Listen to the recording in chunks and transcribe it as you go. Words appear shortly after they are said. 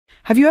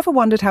Have you ever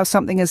wondered how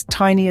something as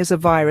tiny as a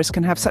virus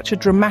can have such a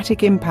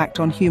dramatic impact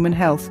on human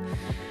health?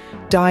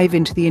 Dive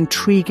into the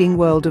intriguing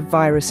world of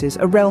viruses,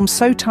 a realm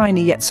so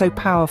tiny yet so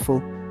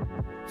powerful.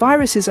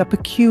 Viruses are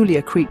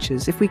peculiar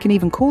creatures, if we can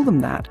even call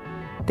them that.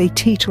 They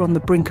teeter on the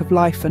brink of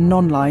life and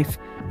non-life,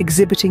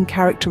 exhibiting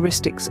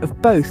characteristics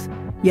of both,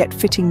 yet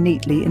fitting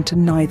neatly into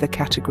neither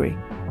category.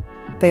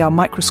 They are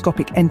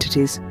microscopic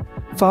entities,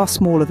 far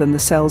smaller than the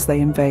cells they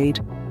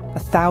invade.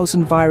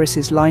 1,000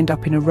 viruses lined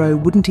up in a row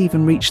wouldn't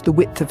even reach the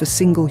width of a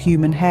single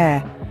human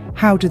hair.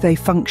 How do they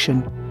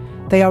function?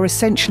 They are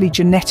essentially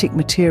genetic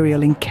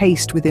material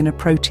encased within a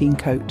protein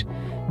coat.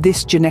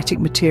 This genetic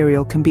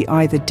material can be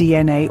either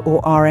DNA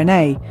or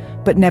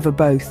RNA, but never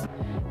both.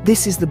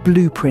 This is the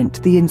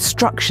blueprint, the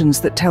instructions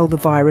that tell the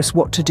virus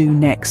what to do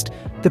next.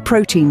 The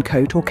protein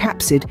coat or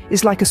capsid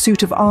is like a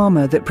suit of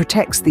armor that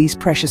protects these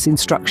precious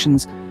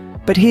instructions.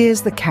 But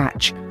here's the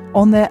catch.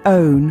 On their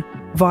own,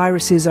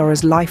 viruses are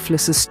as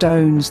lifeless as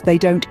stones. They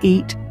don't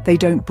eat, they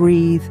don't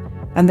breathe,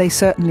 and they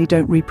certainly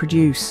don't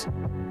reproduce.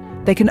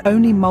 They can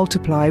only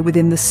multiply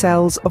within the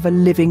cells of a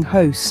living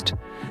host.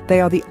 They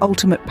are the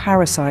ultimate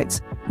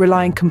parasites,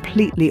 relying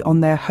completely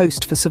on their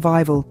host for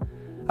survival.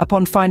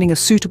 Upon finding a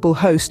suitable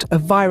host, a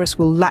virus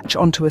will latch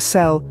onto a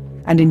cell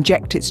and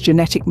inject its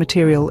genetic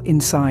material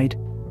inside.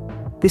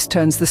 This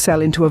turns the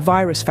cell into a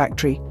virus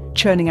factory,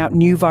 churning out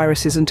new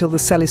viruses until the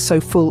cell is so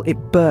full it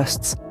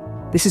bursts.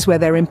 This is where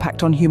their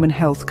impact on human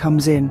health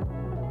comes in.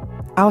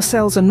 Our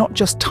cells are not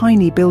just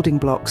tiny building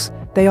blocks,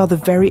 they are the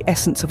very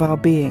essence of our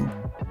being.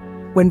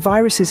 When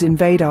viruses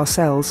invade our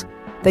cells,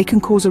 they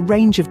can cause a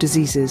range of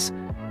diseases,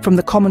 from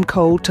the common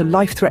cold to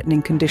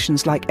life-threatening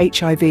conditions like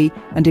HIV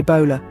and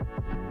Ebola.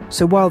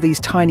 So while these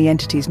tiny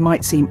entities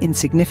might seem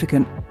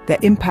insignificant, their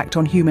impact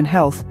on human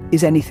health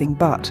is anything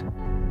but.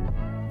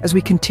 As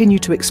we continue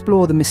to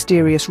explore the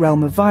mysterious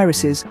realm of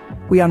viruses,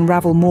 we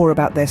unravel more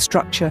about their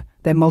structure,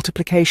 their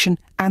multiplication,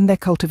 and their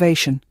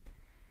cultivation.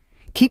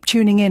 Keep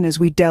tuning in as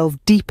we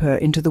delve deeper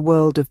into the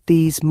world of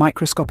these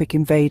microscopic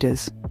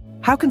invaders.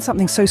 How can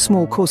something so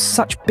small cause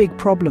such big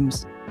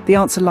problems? The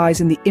answer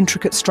lies in the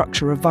intricate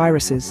structure of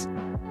viruses.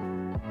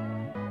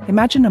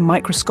 Imagine a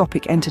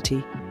microscopic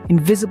entity,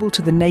 invisible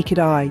to the naked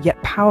eye,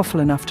 yet powerful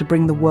enough to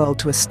bring the world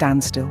to a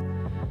standstill.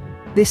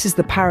 This is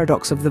the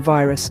paradox of the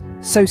virus,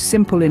 so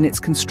simple in its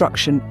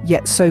construction,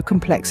 yet so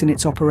complex in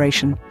its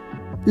operation.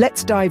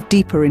 Let's dive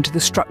deeper into the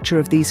structure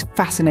of these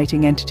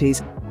fascinating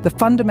entities. The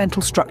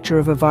fundamental structure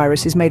of a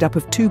virus is made up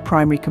of two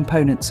primary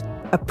components: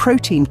 a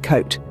protein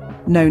coat,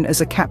 known as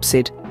a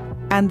capsid,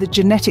 and the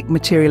genetic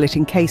material it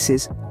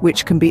encases,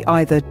 which can be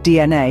either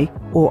DNA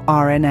or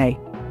RNA.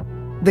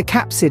 The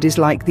capsid is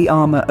like the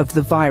armor of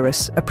the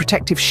virus, a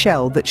protective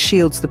shell that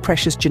shields the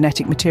precious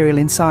genetic material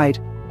inside.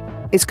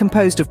 It's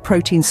composed of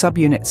protein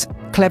subunits,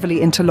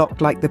 cleverly interlocked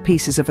like the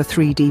pieces of a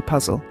 3D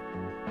puzzle.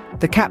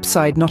 The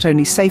capsid not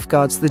only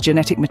safeguards the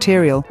genetic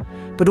material,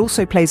 but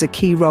also plays a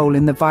key role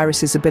in the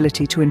virus's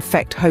ability to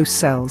infect host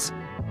cells.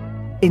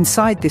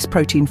 Inside this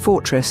protein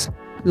fortress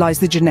lies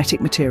the genetic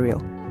material,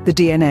 the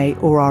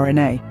DNA or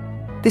RNA.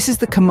 This is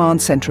the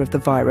command center of the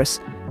virus,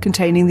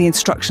 containing the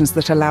instructions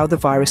that allow the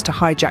virus to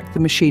hijack the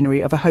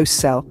machinery of a host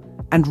cell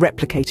and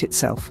replicate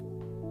itself.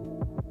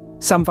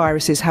 Some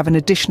viruses have an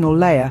additional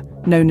layer,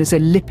 known as a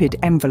lipid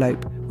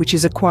envelope, which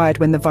is acquired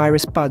when the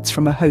virus buds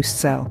from a host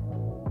cell.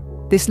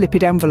 This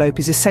lipid envelope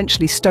is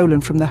essentially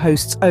stolen from the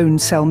host's own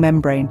cell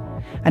membrane,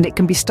 and it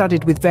can be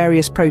studded with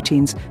various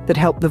proteins that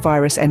help the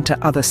virus enter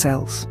other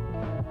cells.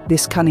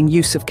 This cunning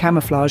use of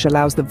camouflage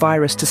allows the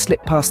virus to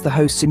slip past the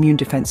host's immune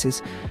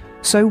defenses.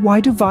 So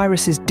why do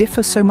viruses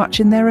differ so much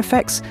in their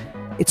effects?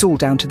 It's all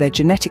down to their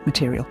genetic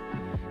material.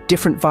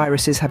 Different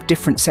viruses have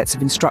different sets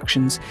of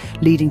instructions,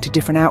 leading to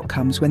different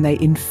outcomes when they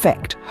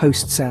infect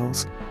host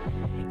cells.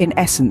 In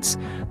essence,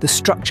 the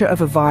structure of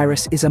a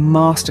virus is a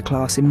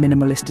masterclass in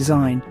minimalist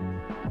design.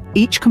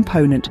 Each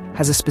component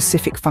has a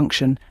specific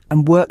function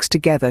and works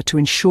together to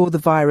ensure the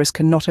virus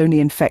can not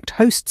only infect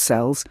host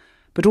cells,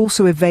 but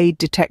also evade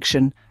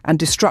detection and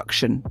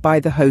destruction by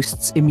the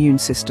host's immune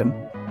system.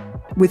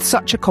 With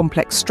such a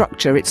complex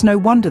structure, it's no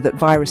wonder that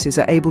viruses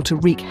are able to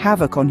wreak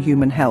havoc on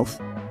human health.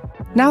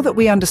 Now that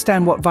we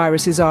understand what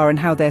viruses are and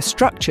how they're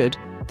structured,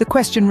 the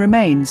question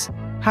remains,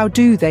 how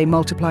do they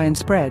multiply and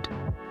spread?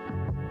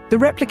 The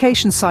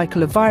replication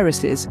cycle of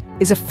viruses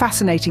is a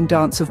fascinating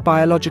dance of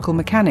biological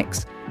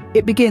mechanics.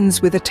 It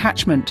begins with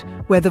attachment,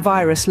 where the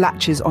virus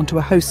latches onto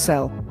a host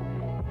cell.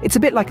 It's a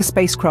bit like a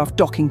spacecraft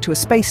docking to a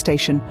space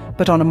station,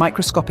 but on a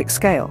microscopic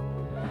scale.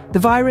 The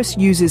virus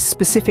uses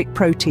specific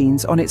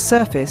proteins on its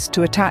surface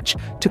to attach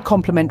to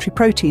complementary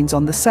proteins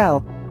on the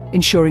cell,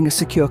 ensuring a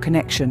secure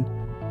connection.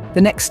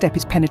 The next step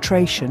is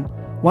penetration.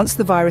 Once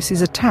the virus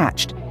is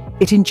attached,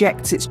 it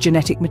injects its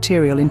genetic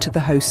material into the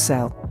host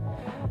cell.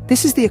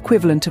 This is the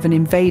equivalent of an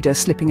invader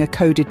slipping a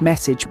coded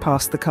message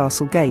past the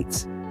castle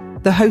gates.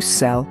 The host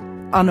cell,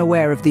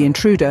 unaware of the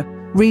intruder,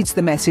 reads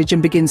the message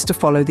and begins to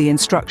follow the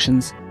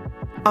instructions.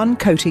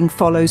 Uncoating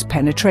follows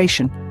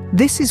penetration.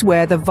 This is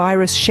where the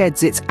virus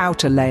sheds its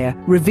outer layer,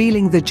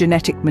 revealing the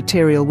genetic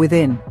material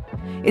within.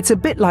 It's a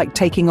bit like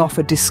taking off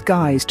a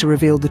disguise to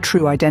reveal the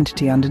true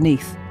identity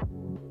underneath.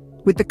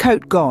 With the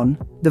coat gone,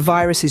 the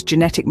virus's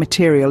genetic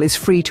material is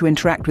free to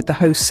interact with the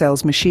host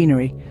cell's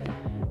machinery.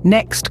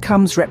 Next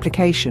comes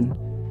replication.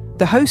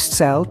 The host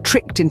cell,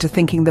 tricked into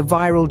thinking the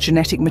viral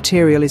genetic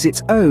material is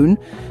its own,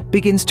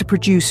 begins to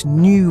produce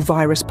new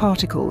virus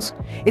particles.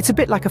 It's a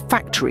bit like a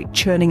factory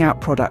churning out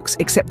products,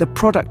 except the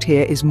product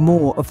here is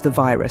more of the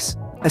virus.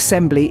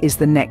 Assembly is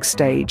the next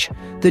stage.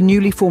 The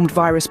newly formed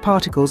virus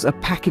particles are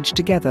packaged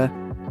together,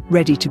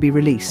 ready to be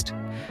released.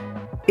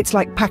 It's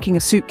like packing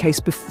a suitcase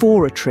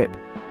before a trip,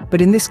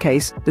 but in this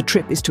case, the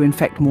trip is to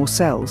infect more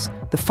cells.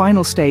 The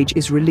final stage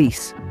is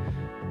release.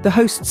 The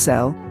host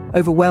cell,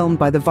 overwhelmed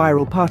by the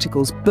viral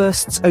particles,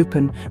 bursts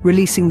open,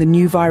 releasing the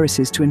new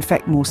viruses to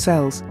infect more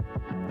cells.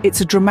 It's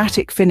a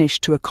dramatic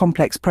finish to a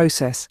complex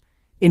process.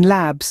 In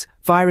labs,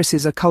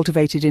 viruses are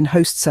cultivated in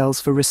host cells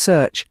for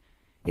research.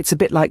 It's a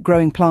bit like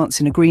growing plants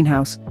in a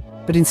greenhouse,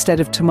 but instead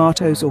of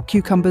tomatoes or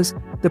cucumbers,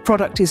 the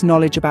product is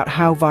knowledge about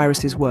how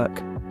viruses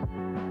work.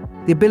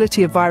 The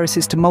ability of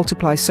viruses to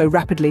multiply so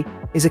rapidly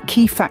is a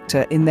key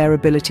factor in their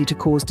ability to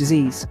cause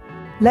disease.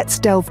 Let's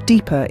delve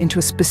deeper into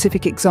a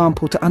specific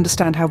example to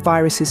understand how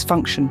viruses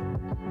function.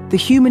 The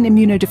Human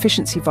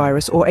Immunodeficiency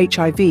Virus, or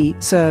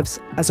HIV, serves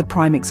as a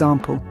prime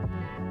example.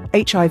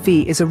 HIV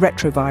is a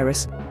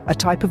retrovirus, a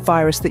type of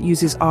virus that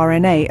uses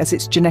RNA as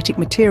its genetic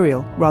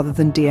material rather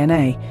than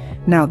DNA.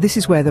 Now, this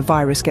is where the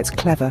virus gets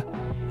clever.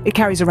 It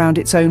carries around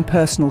its own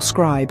personal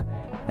scribe,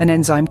 an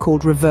enzyme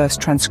called reverse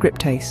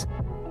transcriptase.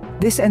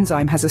 This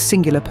enzyme has a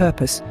singular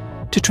purpose: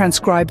 to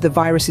transcribe the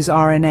virus's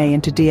RNA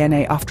into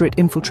DNA after it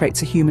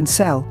infiltrates a human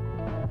cell.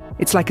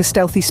 It's like a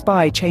stealthy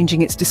spy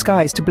changing its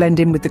disguise to blend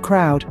in with the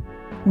crowd.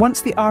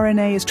 Once the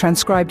RNA is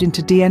transcribed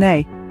into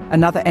DNA,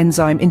 another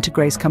enzyme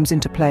integrase comes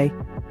into play.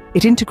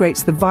 It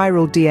integrates the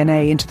viral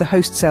DNA into the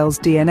host cell's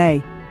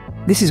DNA.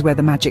 This is where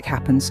the magic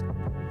happens.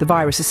 The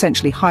virus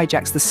essentially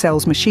hijacks the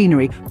cell's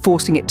machinery,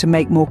 forcing it to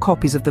make more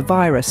copies of the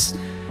virus.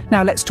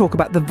 Now let's talk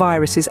about the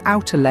virus's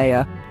outer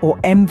layer, or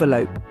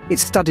envelope.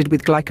 It's studded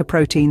with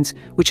glycoproteins,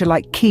 which are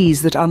like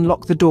keys that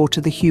unlock the door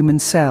to the human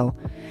cell.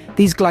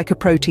 These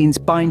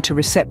glycoproteins bind to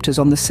receptors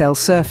on the cell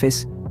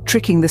surface,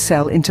 tricking the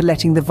cell into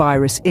letting the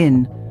virus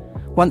in.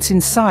 Once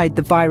inside,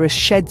 the virus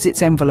sheds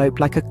its envelope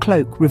like a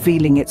cloak,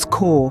 revealing its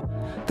core.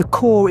 The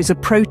core is a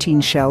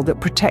protein shell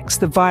that protects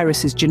the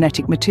virus's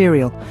genetic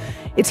material.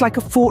 It's like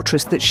a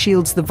fortress that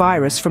shields the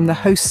virus from the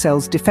host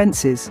cell's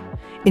defenses.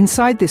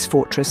 Inside this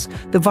fortress,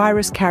 the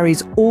virus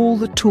carries all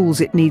the tools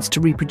it needs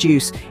to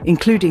reproduce,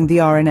 including the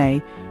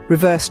RNA,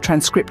 reverse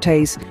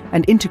transcriptase,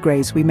 and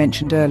integrase we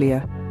mentioned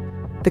earlier.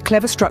 The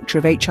clever structure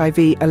of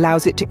HIV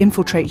allows it to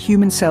infiltrate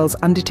human cells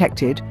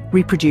undetected,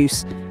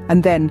 reproduce,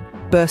 and then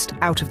burst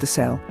out of the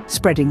cell,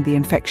 spreading the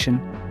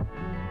infection.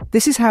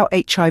 This is how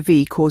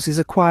HIV causes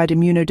acquired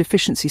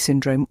immunodeficiency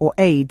syndrome, or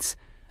AIDS,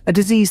 a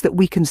disease that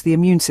weakens the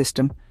immune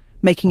system,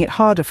 making it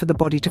harder for the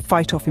body to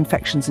fight off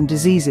infections and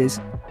diseases.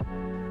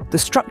 The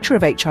structure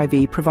of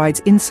HIV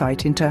provides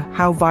insight into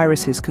how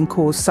viruses can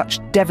cause such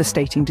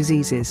devastating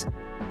diseases.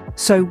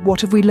 So,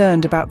 what have we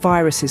learned about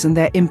viruses and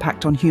their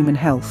impact on human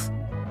health?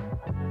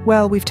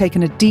 Well, we've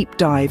taken a deep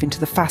dive into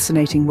the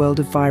fascinating world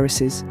of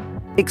viruses,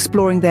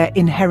 exploring their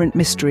inherent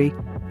mystery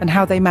and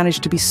how they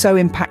manage to be so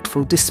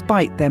impactful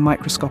despite their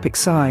microscopic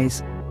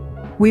size.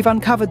 We've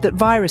uncovered that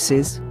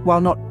viruses,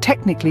 while not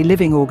technically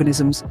living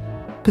organisms,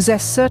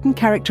 possess certain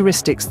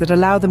characteristics that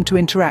allow them to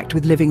interact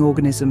with living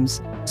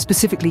organisms,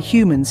 specifically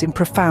humans, in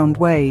profound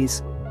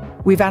ways.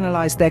 We've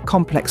analysed their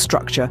complex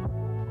structure,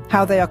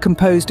 how they are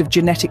composed of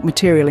genetic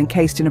material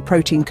encased in a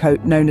protein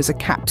coat known as a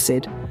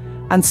capsid,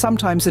 and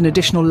sometimes an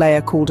additional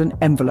layer called an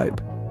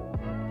envelope.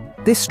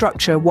 This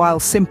structure,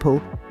 while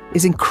simple,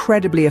 is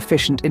incredibly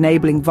efficient,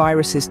 enabling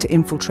viruses to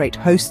infiltrate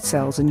host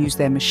cells and use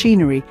their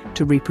machinery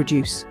to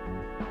reproduce.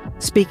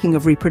 Speaking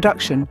of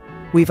reproduction,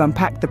 we've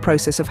unpacked the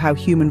process of how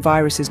human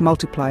viruses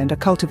multiply and are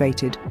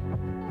cultivated.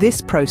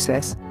 This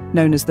process,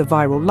 known as the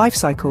viral life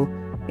cycle,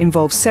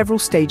 involves several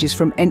stages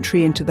from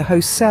entry into the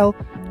host cell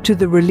to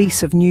the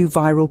release of new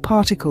viral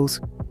particles.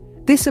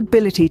 This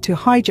ability to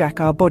hijack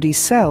our body's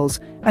cells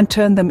and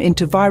turn them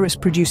into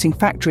virus-producing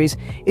factories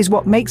is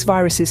what makes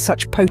viruses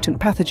such potent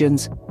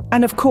pathogens.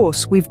 And of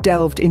course, we've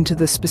delved into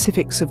the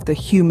specifics of the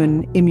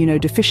Human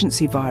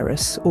Immunodeficiency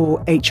Virus,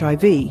 or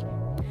HIV.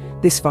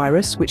 This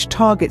virus, which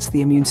targets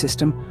the immune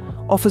system,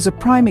 offers a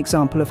prime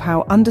example of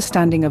how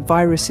understanding a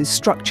virus's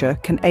structure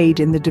can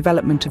aid in the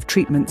development of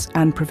treatments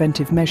and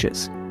preventive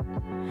measures.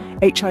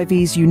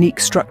 HIV's unique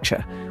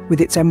structure, with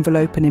its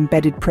envelope and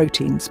embedded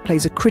proteins,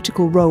 plays a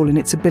critical role in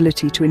its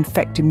ability to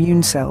infect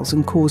immune cells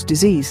and cause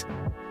disease.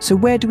 So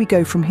where do we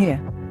go from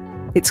here?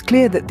 It's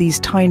clear that these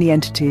tiny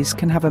entities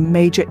can have a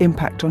major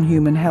impact on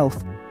human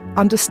health.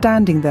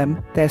 Understanding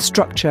them, their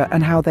structure,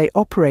 and how they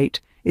operate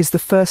is the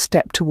first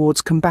step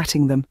towards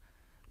combating them.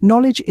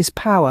 Knowledge is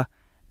power,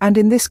 and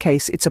in this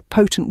case, it's a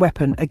potent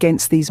weapon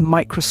against these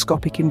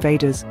microscopic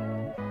invaders.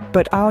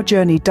 But our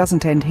journey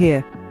doesn't end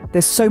here.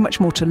 There's so much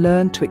more to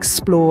learn, to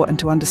explore, and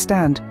to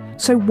understand.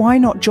 So why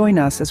not join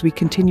us as we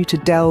continue to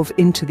delve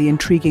into the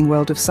intriguing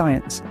world of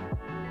science?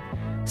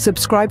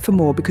 Subscribe for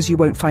more because you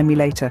won't find me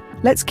later.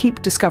 Let's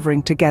keep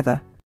discovering together.